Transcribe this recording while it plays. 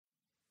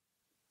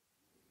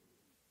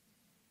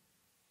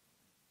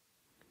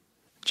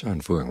John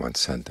Fuang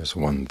once said, there's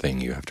one thing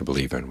you have to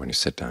believe in when you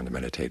sit down to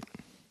meditate,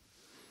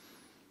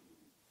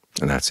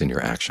 and that's in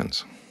your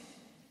actions.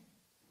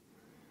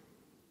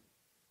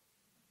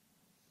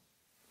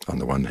 On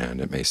the one hand,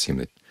 it may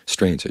seem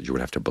strange that you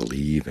would have to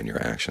believe in your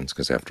actions,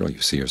 because after all,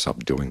 you see yourself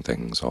doing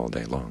things all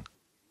day long.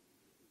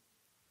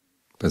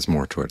 But there's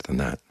more to it than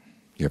that.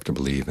 You have to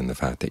believe in the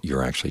fact that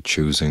you're actually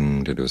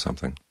choosing to do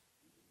something.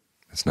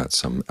 It's not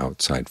some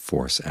outside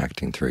force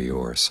acting through you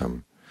or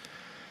some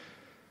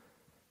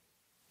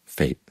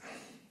fate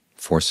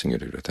forcing you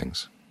to do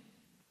things.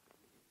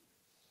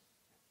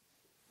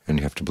 And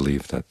you have to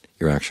believe that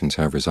your actions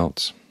have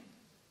results,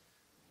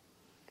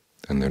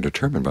 and they're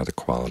determined by the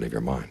quality of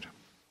your mind.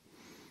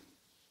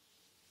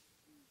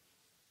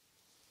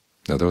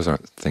 Now, those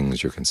aren't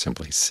things you can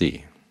simply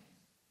see,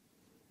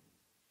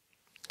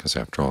 because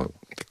after all,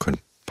 it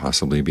couldn't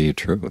possibly be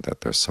true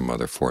that there's some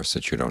other force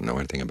that you don't know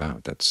anything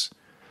about that's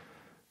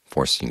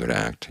forcing you to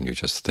act, and you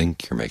just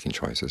think you're making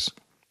choices,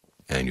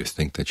 and you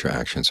think that your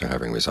actions are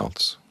having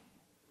results.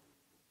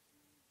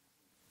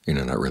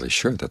 You're not really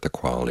sure that the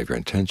quality of your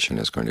intention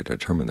is going to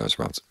determine those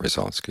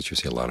results, because you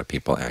see a lot of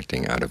people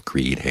acting out of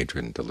greed,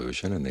 hatred, and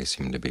delusion, and they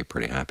seem to be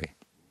pretty happy,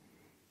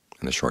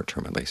 in the short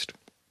term at least.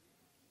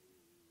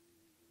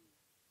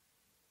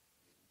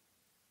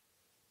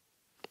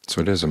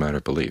 So it is a matter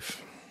of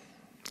belief.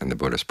 And the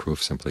Buddha's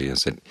proof simply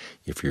is that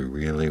if you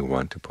really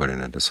want to put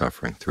an end to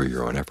suffering through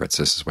your own efforts,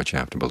 this is what you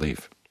have to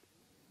believe.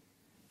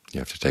 You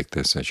have to take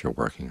this as your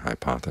working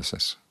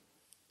hypothesis.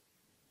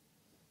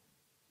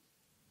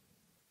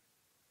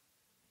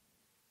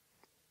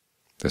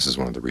 This is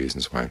one of the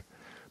reasons why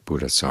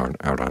Buddhists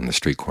aren't out on the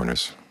street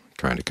corners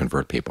trying to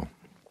convert people,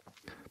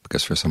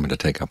 because for someone to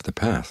take up the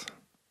path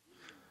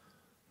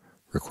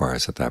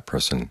requires that that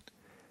person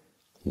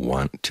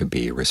want to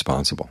be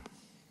responsible.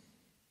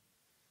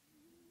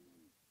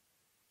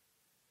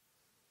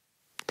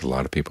 A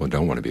lot of people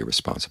don't want to be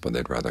responsible.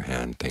 They'd rather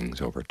hand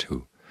things over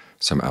to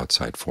some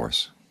outside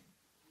force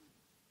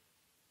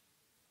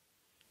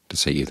to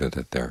say either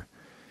that they're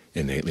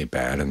innately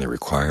bad and they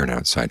require an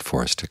outside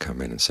force to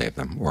come in and save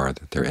them, or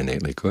that they're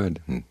innately good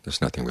and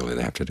there's nothing really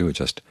they have to do,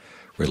 just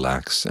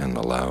relax and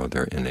allow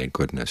their innate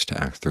goodness to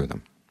act through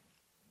them.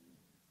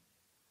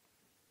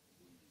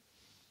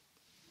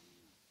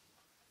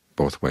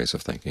 Both ways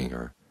of thinking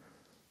are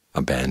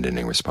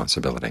abandoning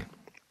responsibility.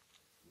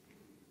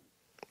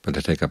 But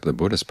to take up the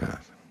Buddhist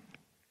path,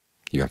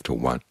 you have to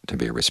want to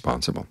be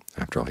responsible.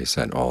 After all, he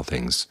said all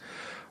things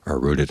are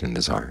rooted in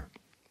desire.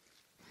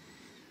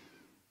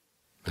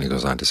 And he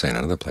goes on to say in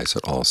another place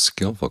that all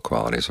skillful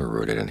qualities are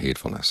rooted in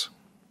heedfulness.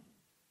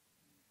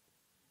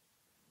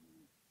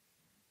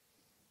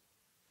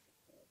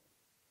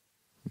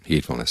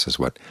 Heedfulness is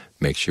what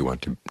makes you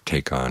want to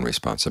take on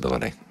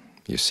responsibility.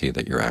 You see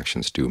that your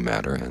actions do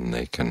matter, and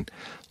they can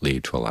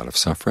lead to a lot of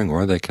suffering,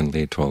 or they can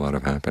lead to a lot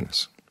of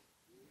happiness.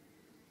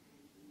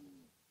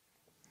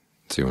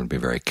 So you want to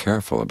be very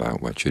careful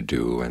about what you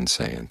do and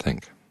say and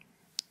think.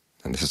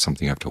 And this is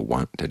something you have to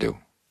want to do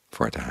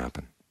for it to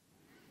happen.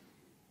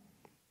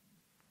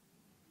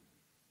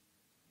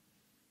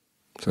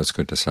 So it's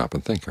good to stop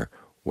and think here.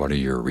 What are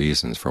your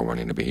reasons for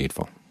wanting to be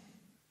heedful?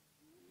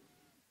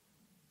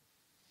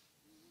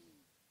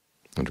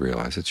 And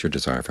realize it's your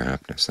desire for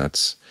happiness.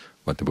 That's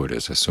what the Buddha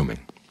is assuming.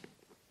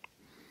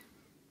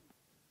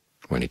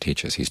 When he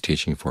teaches, he's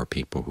teaching for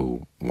people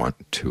who want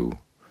to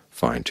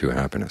find true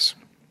happiness.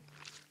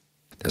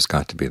 There's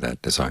got to be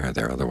that desire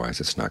there, otherwise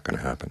it's not going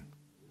to happen.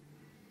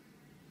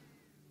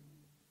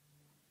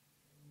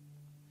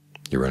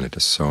 You run into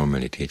so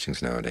many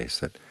teachings nowadays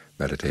that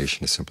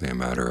meditation is simply a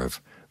matter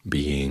of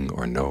being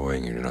or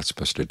knowing, and you're not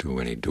supposed to do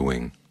any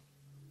doing.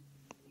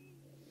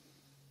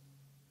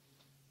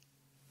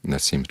 And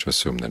that seems to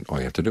assume that all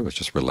you have to do is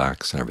just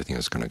relax and everything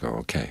is going to go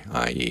okay,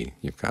 i.e.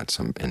 you've got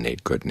some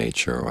innate good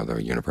nature, or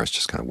the universe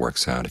just kind of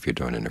works out if you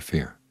don't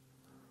interfere.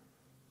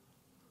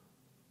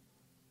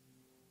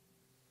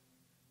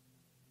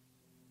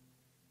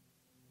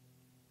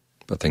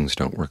 But things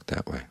don't work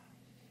that way.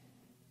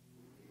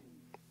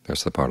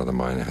 There's the part of the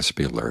mind that has to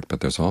be alert, but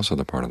there's also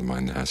the part of the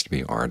mind that has to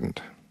be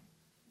ardent.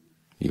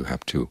 You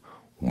have to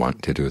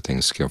want to do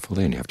things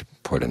skillfully, and you have to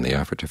put in the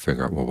effort to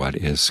figure out, well, what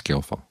is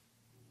skillful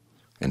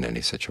in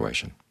any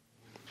situation,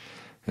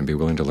 and be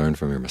willing to learn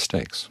from your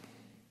mistakes.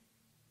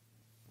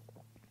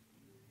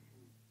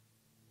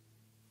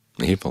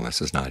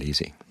 Heedfulness is not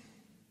easy.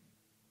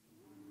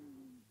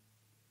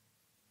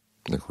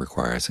 It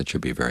requires that you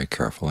be very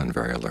careful and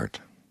very alert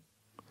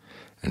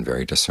and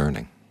very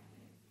discerning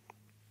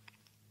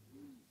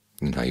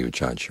in how you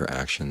judge your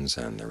actions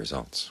and the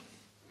results.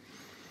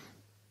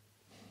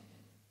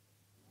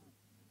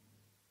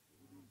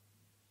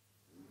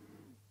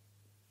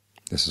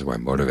 This is why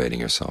motivating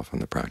yourself in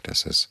the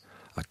practice is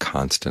a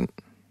constant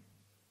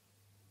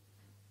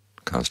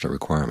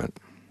requirement.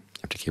 You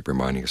have to keep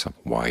reminding yourself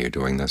why you're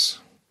doing this.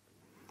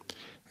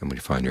 And when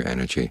you find your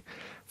energy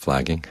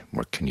flagging,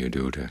 what can you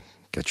do to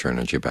get your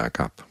energy back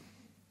up?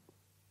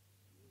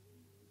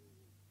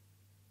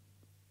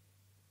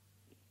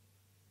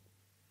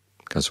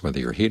 Because whether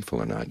you're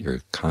heedful or not,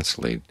 you're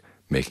constantly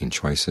making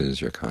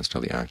choices, you're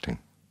constantly acting.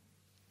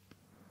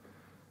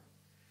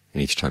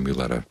 And each time you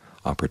let an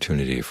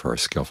opportunity for a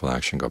skillful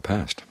action go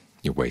past,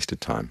 you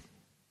wasted time.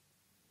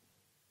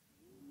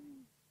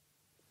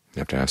 You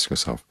have to ask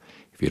yourself,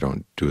 if you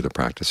don't do the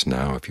practice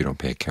now, if you don't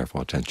pay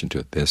careful attention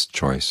to this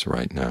choice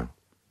right now,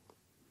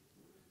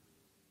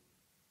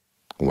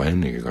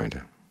 when are you going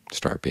to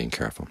start being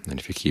careful? And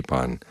if you keep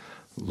on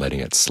letting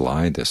it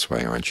slide this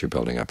way, aren't you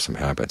building up some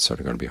habits that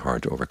are going to be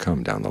hard to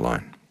overcome down the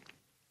line?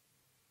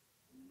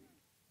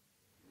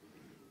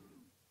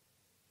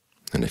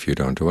 And if you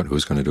don't do it,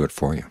 who's going to do it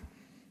for you?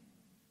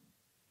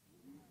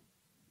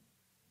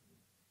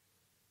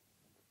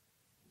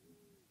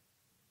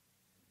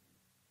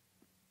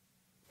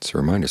 So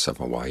remind yourself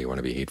of why you want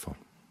to be heedful.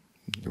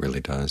 It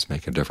really does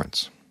make a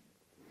difference.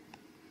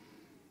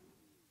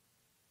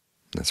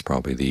 That's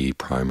probably the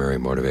primary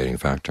motivating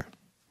factor.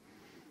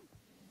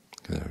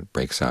 It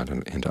breaks out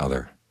into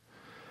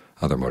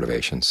other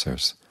motivations.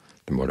 There's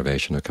the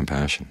motivation of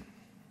compassion.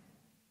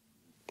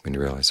 When you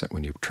realize that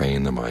when you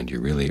train the mind, you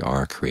really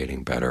are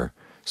creating better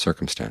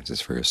circumstances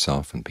for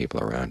yourself and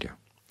people around you.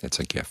 It's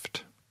a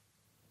gift.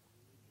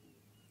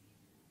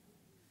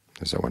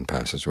 There's that one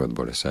passage where the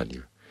Buddha said,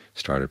 you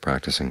started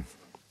practicing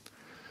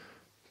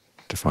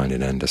to find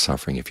an end to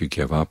suffering. If you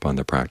give up on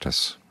the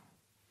practice,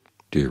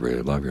 do you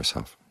really love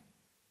yourself?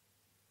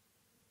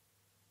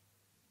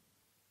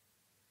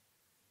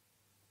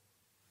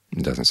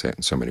 It doesn't say it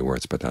in so many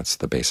words, but that's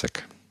the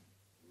basic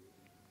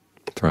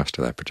thrust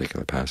of that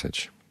particular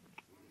passage.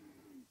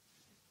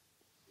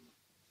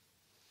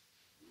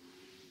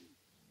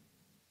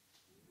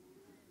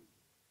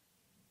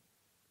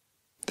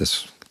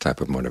 This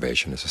type of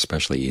motivation is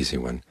especially easy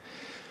when,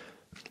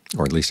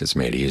 or at least it's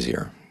made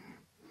easier,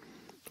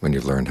 when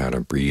you've learned how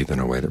to breathe in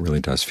a way that really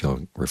does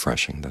feel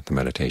refreshing, that the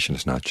meditation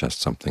is not just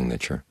something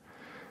that you're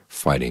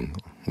fighting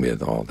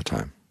with all the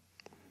time,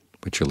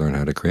 but you learn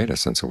how to create a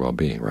sense of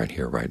well-being right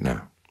here, right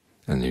now.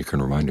 And you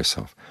can remind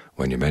yourself,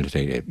 when you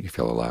meditate, you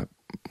feel a lot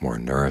more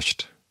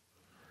nourished.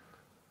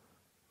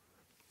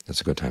 It's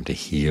a good time to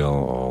heal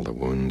all the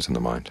wounds in the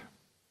mind.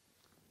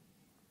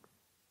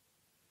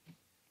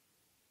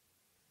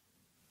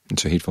 And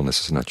so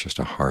heedfulness is not just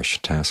a harsh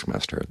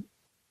taskmaster.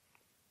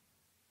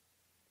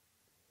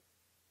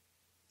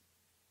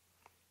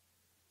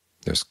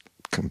 There's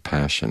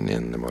compassion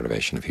in the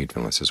motivation of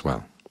heedfulness as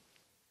well.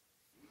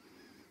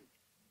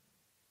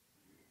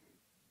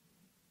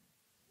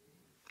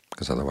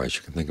 Because otherwise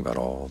you can think about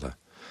all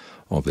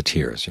the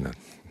tears.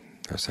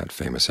 There's that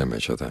famous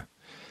image of the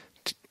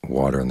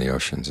water in the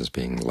oceans as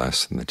being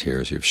less than the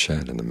tears you've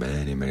shed in the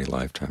many, many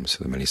lifetimes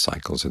through the many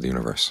cycles of the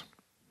universe.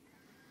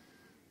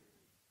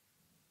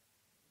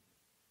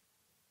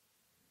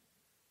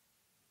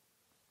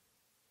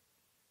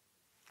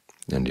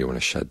 And do you want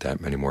to shed that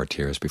many more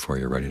tears before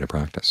you're ready to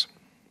practice?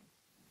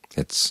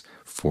 It's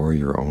for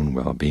your own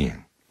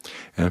well-being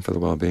and for the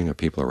well-being of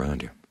people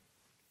around you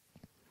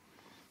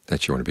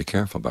that you want to be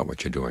careful about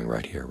what you're doing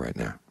right here, right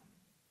now.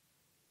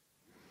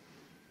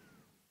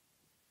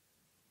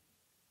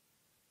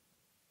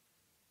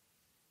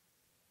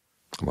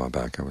 A while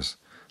back I was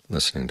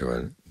listening to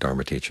a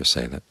Dharma teacher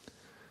say that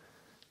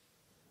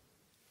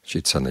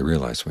she'd suddenly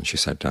realized when she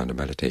sat down to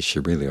meditate she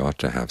really ought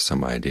to have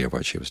some idea of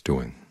what she was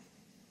doing.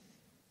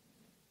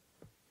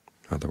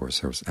 In other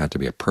words, there had to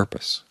be a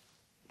purpose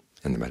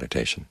in the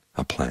meditation,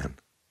 a plan.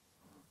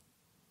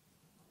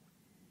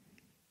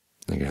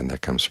 Again,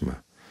 that comes from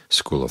a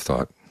school of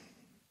thought.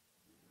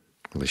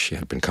 At least she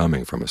had been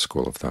coming from a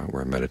school of thought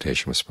where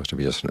meditation was supposed to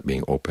be just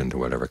being open to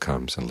whatever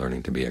comes and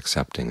learning to be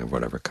accepting of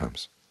whatever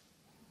comes.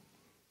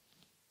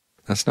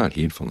 That's not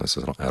heedfulness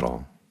at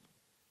all.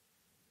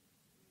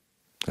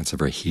 That's a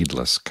very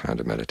heedless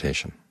kind of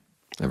meditation,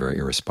 a very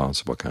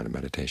irresponsible kind of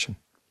meditation.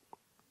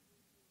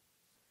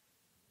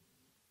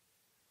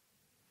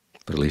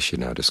 But at least you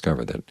now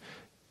discover that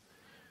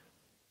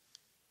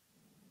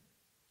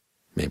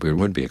maybe it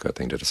would be a good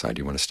thing to decide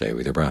you want to stay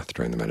with your breath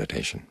during the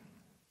meditation,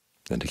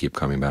 than to keep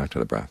coming back to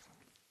the breath,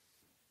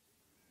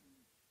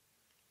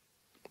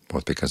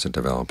 both because it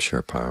develops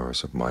your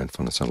powers of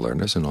mindfulness and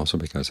alertness, and also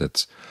because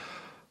it's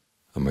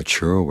a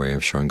mature way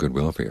of showing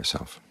goodwill for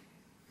yourself.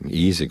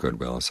 Easy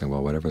goodwill is saying,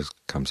 well, whatever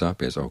comes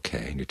up is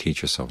okay, and you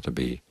teach yourself to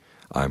be,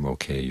 I'm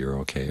okay, you're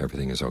okay,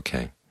 everything is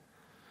okay.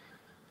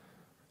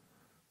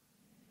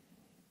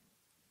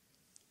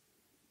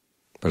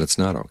 But it's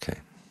not okay.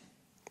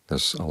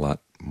 There's a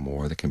lot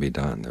more that can be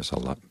done. There's a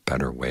lot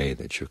better way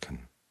that you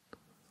can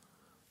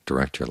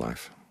direct your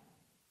life.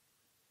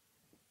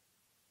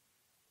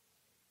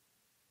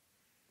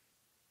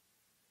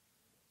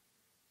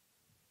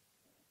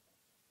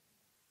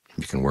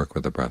 You can work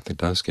with the breath. It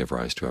does give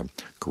rise to a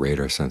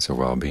greater sense of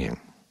well-being.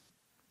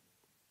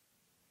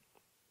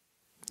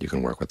 You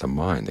can work with the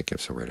mind that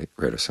gives a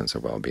greater sense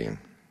of well-being,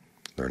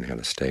 learning how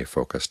to stay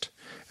focused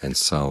and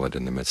solid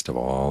in the midst of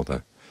all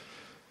the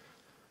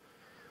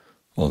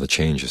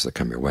changes that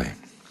come your way.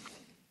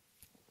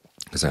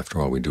 Because after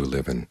all, we do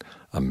live in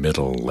a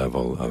middle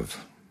level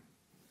of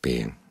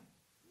being.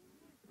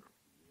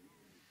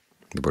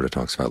 The Buddha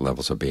talks about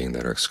levels of being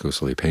that are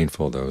exclusively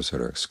painful, those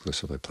that are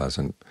exclusively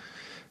pleasant,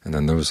 and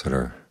then those that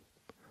are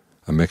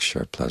a mixture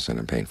of pleasant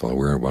and painful. And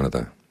we're one of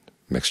the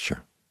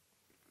mixture.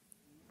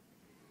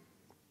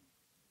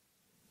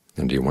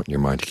 And do you want your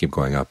mind to keep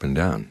going up and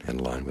down in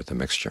line with the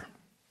mixture?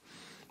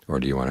 Or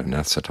do you want to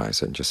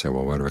anesthetize it and just say,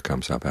 well, whatever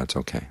comes up, that's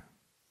okay?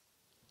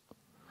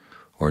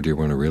 Or do you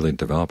want to really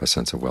develop a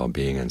sense of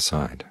well-being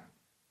inside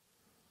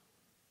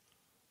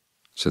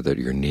so that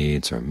your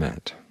needs are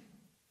met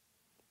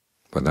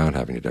without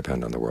having to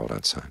depend on the world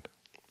outside?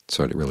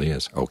 So it really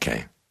is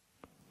okay.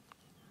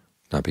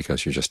 Not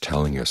because you're just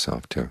telling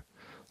yourself to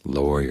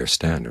lower your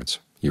standards.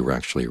 You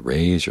actually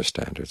raise your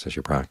standards as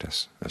you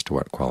practice as to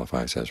what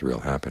qualifies as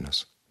real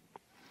happiness.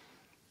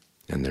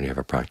 And then you have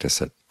a practice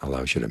that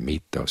allows you to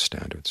meet those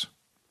standards.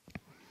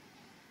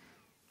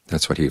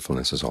 That's what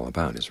heedfulness is all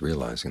about, is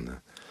realizing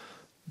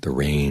the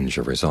range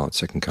of results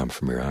that can come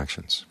from your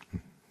actions,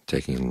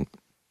 taking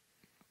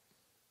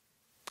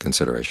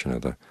consideration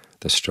of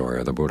the story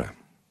of the Buddha,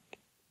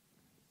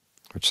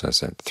 which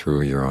says that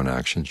through your own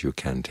actions you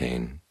can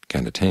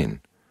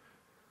attain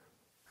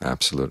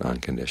absolute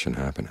unconditioned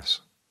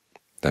happiness.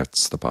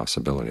 That's the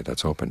possibility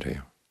that's open to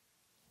you.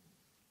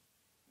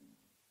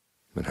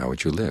 But how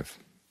would you live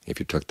if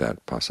you took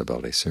that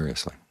possibility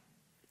seriously?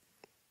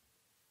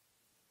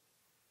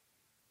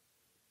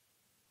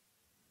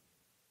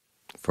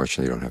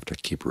 Fortunately, you don't have to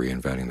keep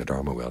reinventing the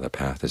Dharma wheel. The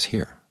path is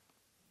here,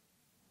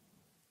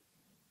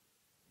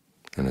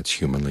 and it's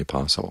humanly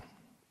possible.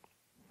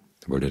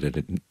 The Buddha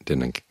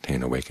didn't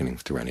attain awakening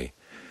through any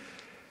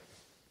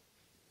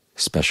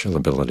special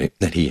ability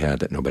that he had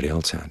that nobody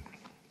else had.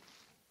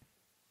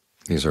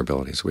 These are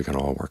abilities we can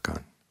all work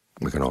on,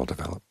 we can all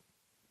develop.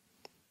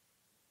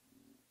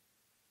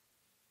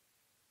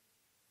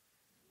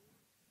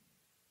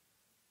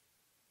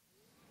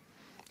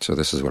 So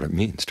this is what it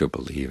means to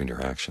believe in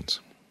your actions.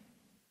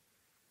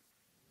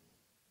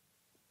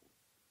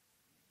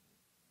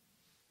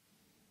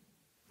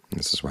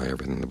 This is why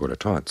everything the Buddha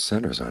taught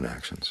centers on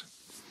actions.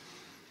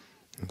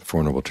 The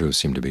Four Noble Truths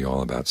seem to be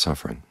all about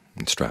suffering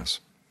and stress,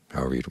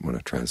 however you want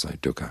to translate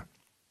dukkha.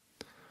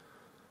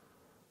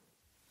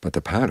 But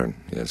the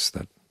pattern is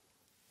that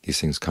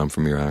these things come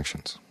from your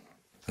actions,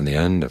 and the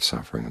end of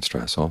suffering and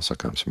stress also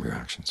comes from your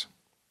actions.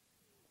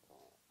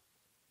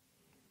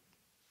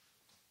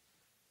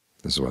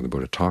 This is why the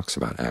Buddha talks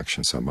about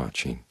action so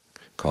much. He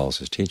calls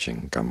his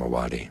teaching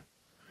Dhammavadi,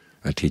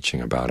 a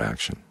teaching about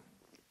action.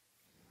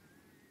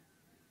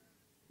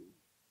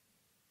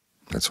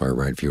 That's why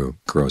right view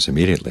grows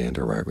immediately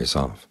into right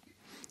resolve,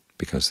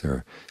 because there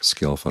are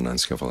skillful and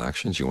unskillful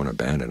actions. You want to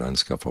abandon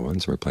unskillful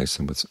ones and replace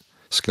them with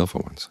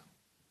skillful ones.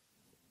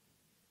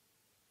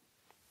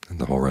 And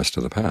the whole rest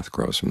of the path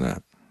grows from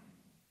that.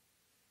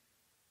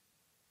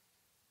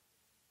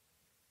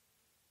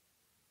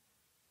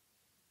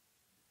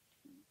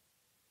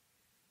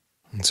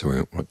 And so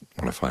what we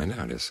want to find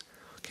out is,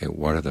 okay,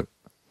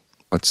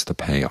 what's the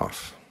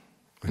payoff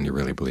when you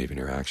really believe in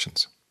your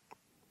actions?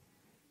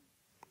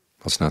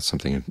 Well, it's not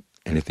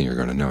anything you're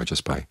going to know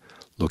just by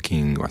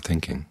looking or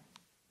thinking.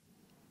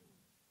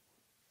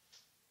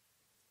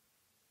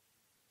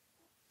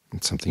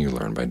 It's something you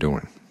learn by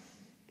doing.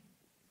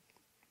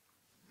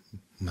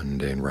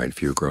 Mundane right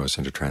view grows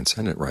into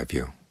transcendent right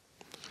view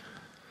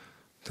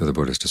through the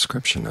Buddha's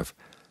description of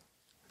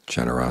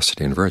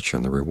generosity and virtue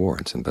and the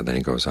rewards. But then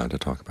he goes on to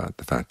talk about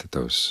the fact that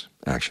those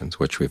actions,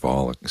 which we've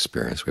all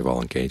experienced, we've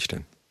all engaged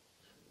in,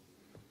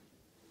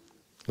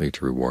 lead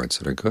to rewards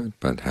that are good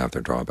but have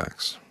their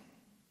drawbacks.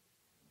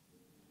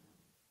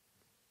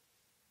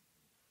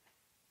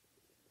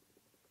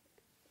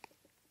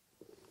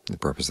 The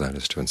purpose of that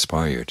is to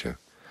inspire you to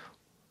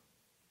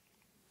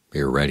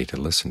be ready to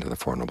listen to the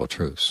Four Noble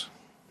Truths.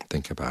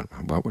 Think about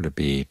what would it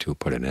be to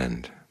put an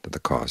end to the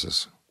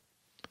causes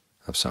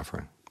of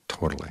suffering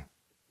totally.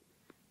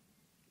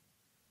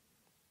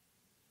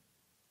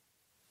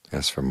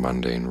 As for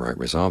mundane right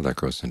resolve, that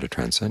goes into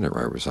transcendent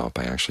right resolve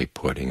by actually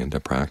putting into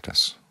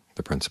practice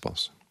the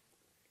principles.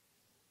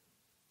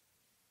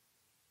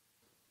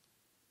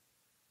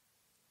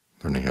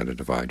 Learning how to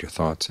divide your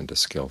thoughts into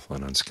skillful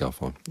and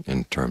unskillful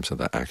in terms of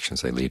the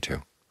actions they lead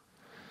to.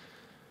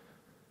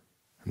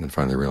 And then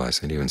finally realize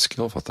that even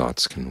skillful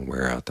thoughts can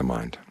wear out the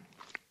mind.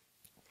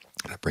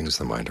 That brings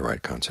the mind to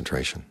right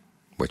concentration,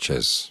 which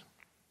is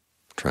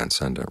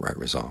transcendent right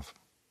resolve.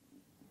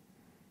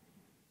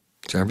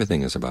 So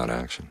everything is about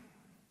action.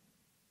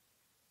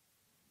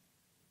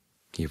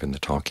 Even the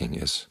talking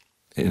is,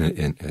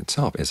 in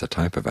itself, is a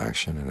type of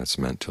action, and it's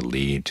meant to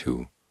lead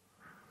to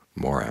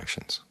more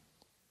actions.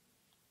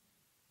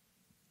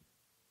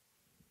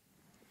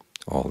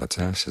 All that's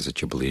asked is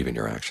that you believe in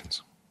your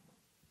actions.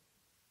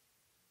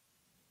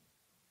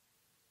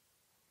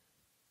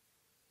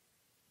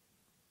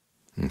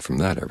 And from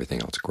that,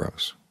 everything else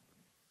grows.